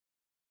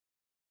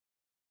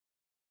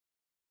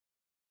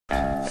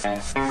Okay,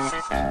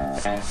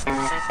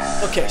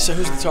 so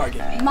who's the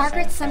target?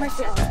 Margaret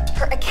Summerfield.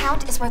 Her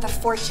account is worth a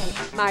fortune.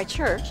 My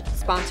church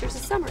sponsors a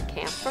summer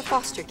camp for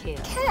foster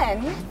kids.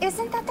 Ken,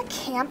 isn't that the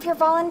camp you're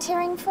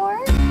volunteering for?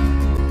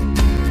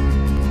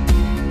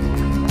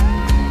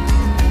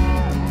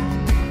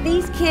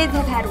 These kids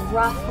have had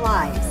rough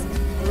lives,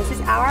 and this is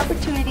our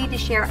opportunity to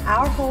share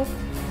our hope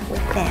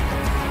with them.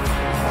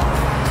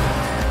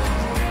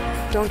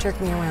 Don't jerk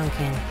me around,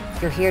 Ken.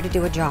 You're here to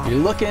do a job. You're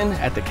looking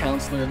at the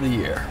Counselor of the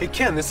Year. Hey,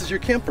 Ken, this is your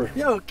camper.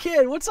 Yo,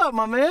 kid, what's up,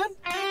 my man?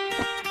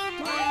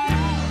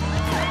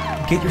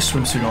 Get your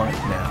swimsuit on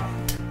now.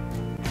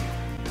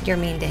 You're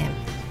mean to him.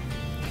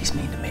 He's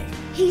mean to me.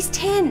 He's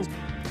 10.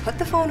 Put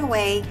the phone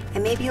away,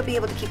 and maybe you'll be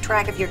able to keep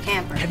track of your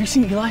camper. Have you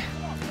seen Eli?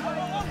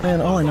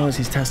 Man, all I know is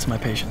he's testing my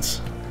patience.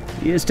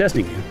 He is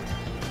testing you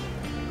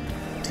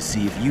to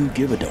see if you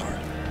give a darn,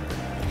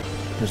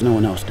 because no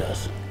one else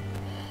does.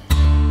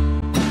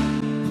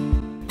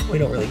 We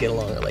don't really get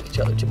along or like each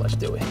other too much,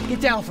 do we? Get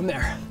down from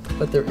there.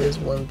 But there is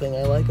one thing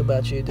I like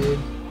about you, dude.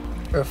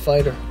 You're a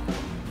fighter.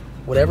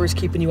 Whatever's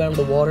keeping you out of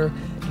the water,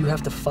 you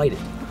have to fight it.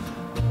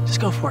 Just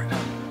go for it.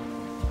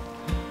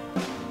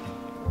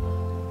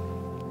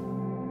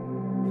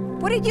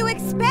 What did you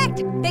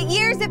expect? That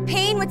years of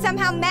pain would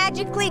somehow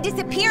magically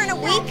disappear in a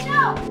week?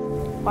 No!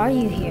 Why are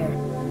you here?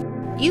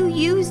 You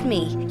used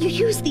me. You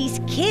used these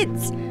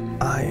kids.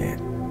 I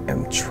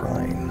am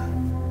trying.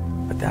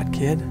 But that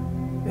kid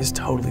is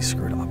totally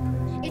screwed up.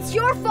 It's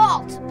your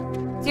fault.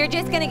 So you're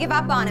just gonna give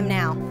up on him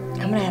now?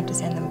 I'm gonna have to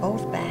send them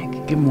both back.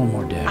 Give him one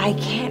more day. I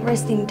can't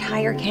risk the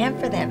entire camp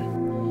for them.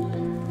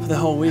 For the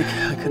whole week,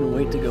 I couldn't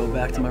wait to go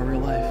back to my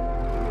real life.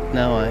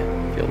 Now I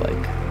feel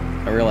like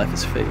my real life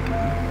is fake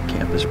and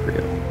camp is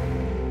real.